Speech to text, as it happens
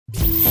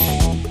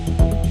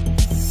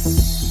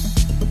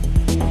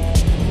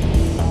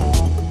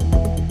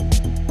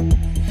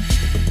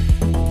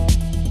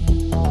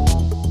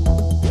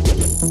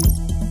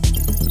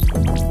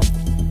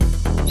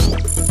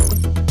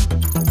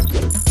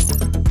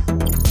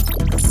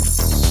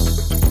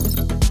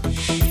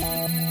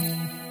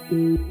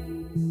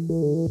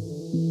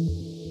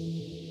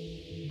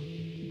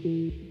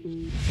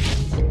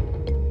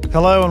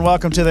Hello and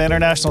welcome to the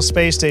International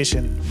Space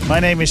Station. My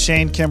name is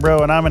Shane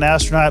Kimbrough and I'm an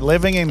astronaut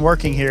living and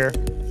working here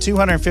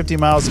 250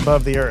 miles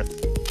above the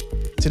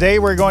Earth. Today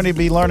we're going to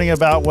be learning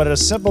about what a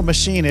simple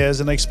machine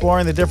is and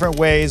exploring the different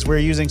ways we're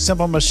using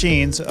simple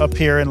machines up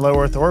here in low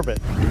Earth orbit.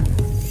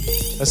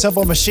 A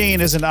simple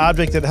machine is an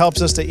object that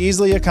helps us to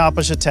easily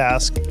accomplish a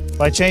task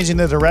by changing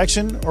the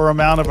direction or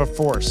amount of a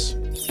force.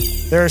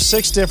 There are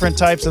 6 different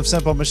types of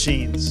simple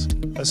machines: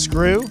 a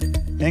screw,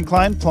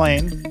 inclined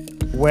plane,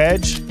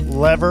 wedge,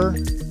 lever,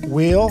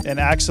 wheel, and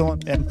axle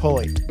and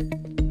pulley.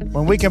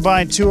 When we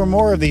combine 2 or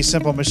more of these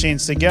simple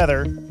machines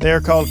together, they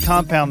are called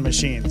compound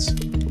machines.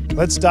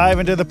 Let's dive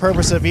into the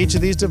purpose of each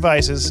of these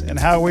devices and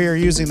how we are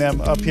using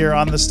them up here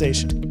on the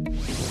station.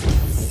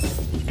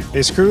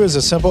 A screw is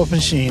a simple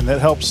machine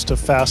that helps to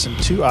fasten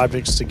 2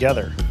 objects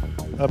together.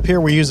 Up here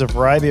we use a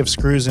variety of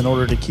screws in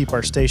order to keep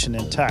our station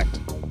intact,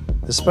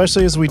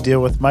 especially as we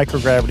deal with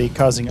microgravity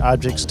causing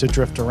objects to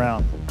drift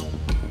around.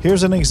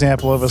 Here's an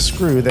example of a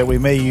screw that we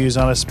may use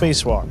on a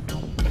spacewalk.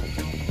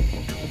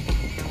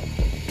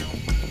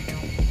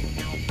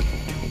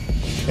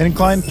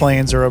 Inclined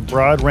planes are a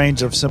broad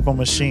range of simple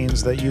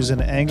machines that use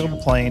an angled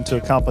plane to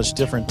accomplish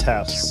different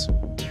tasks.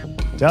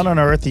 Down on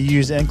Earth, you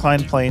use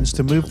inclined planes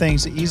to move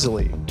things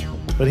easily,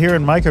 but here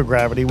in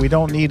microgravity, we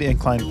don't need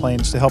inclined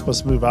planes to help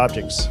us move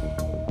objects.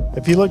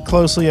 If you look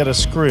closely at a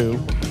screw,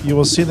 you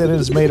will see that it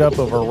is made up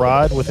of a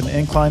rod with an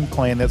inclined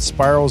plane that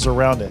spirals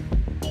around it.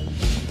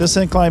 This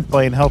inclined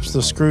plane helps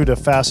the screw to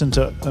fasten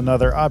to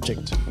another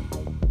object.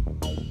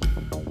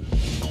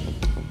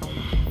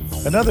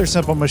 Another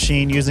simple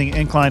machine using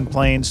inclined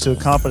planes to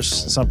accomplish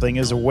something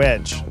is a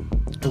wedge.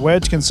 A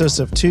wedge consists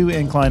of 2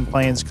 inclined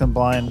planes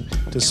combined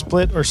to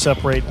split or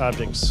separate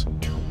objects.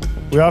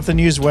 We often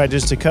use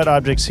wedges to cut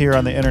objects here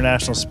on the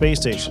International Space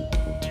Station.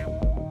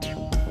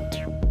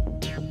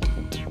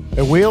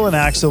 A wheel and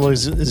axle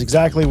is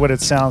exactly what it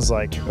sounds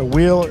like. A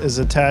wheel is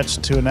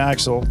attached to an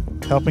axle,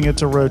 helping it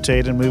to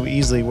rotate and move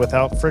easily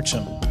without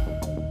friction.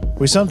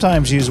 We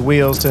sometimes use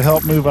wheels to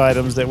help move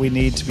items that we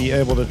need to be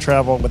able to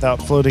travel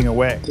without floating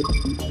away.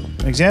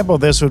 An example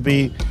of this would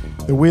be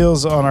the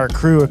wheels on our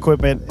crew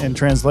equipment and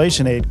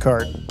translation aid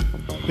cart.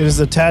 It is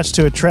attached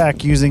to a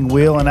track using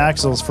wheel and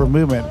axles for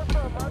movement,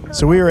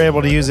 so we are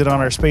able to use it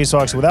on our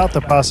spacewalks without the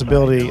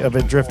possibility of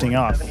it drifting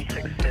off.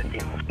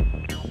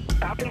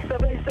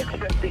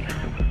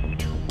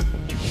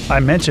 I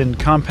mentioned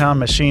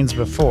compound machines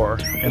before,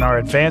 and our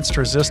Advanced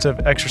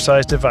Resistive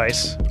Exercise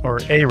Device,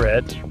 or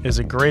ARED, is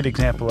a great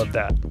example of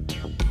that.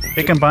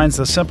 It combines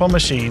the simple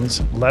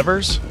machines,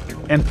 levers,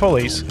 and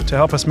pulleys to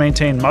help us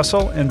maintain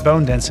muscle and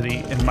bone density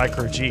in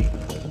micro-G.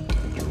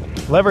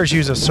 Levers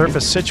use a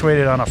surface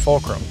situated on a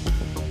fulcrum,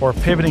 or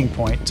pivoting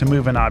point, to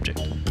move an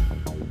object.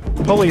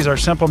 Pulleys are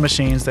simple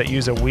machines that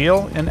use a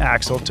wheel and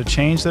axle to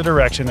change the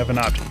direction of an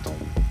object.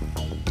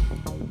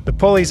 The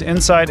pulleys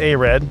inside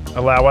ARED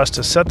allow us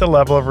to set the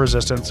level of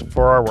resistance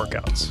for our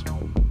workouts.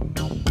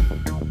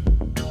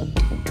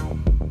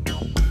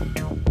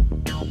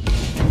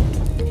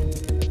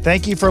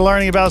 Thank you for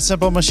learning about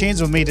simple machines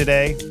with me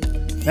today.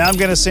 Now I'm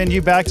going to send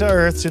you back to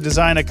Earth to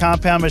design a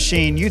compound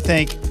machine you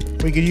think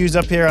we could use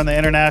up here on the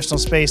International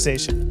Space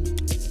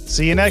Station.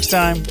 See you next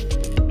time.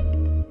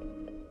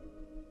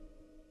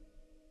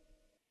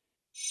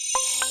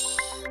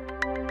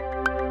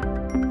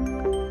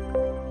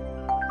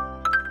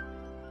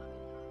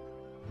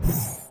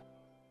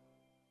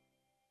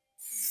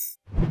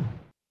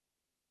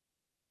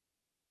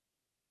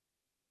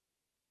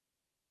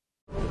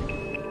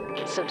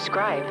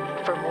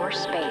 Subscribe for more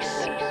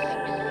space.